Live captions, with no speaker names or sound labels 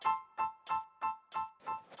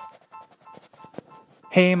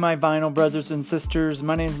Hey, my vinyl brothers and sisters.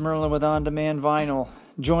 My name's Merlin with On Demand Vinyl.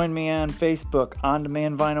 Join me on Facebook, On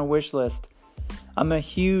Demand Vinyl Wishlist. I'm a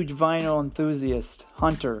huge vinyl enthusiast,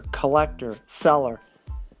 hunter, collector, seller.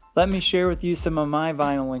 Let me share with you some of my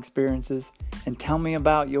vinyl experiences and tell me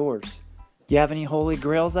about yours. You have any holy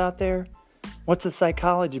grails out there? What's the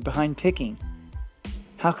psychology behind picking?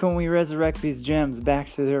 How can we resurrect these gems back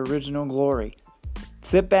to their original glory?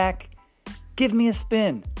 Sit back, give me a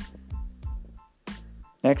spin.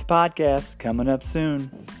 Next podcast coming up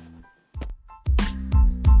soon.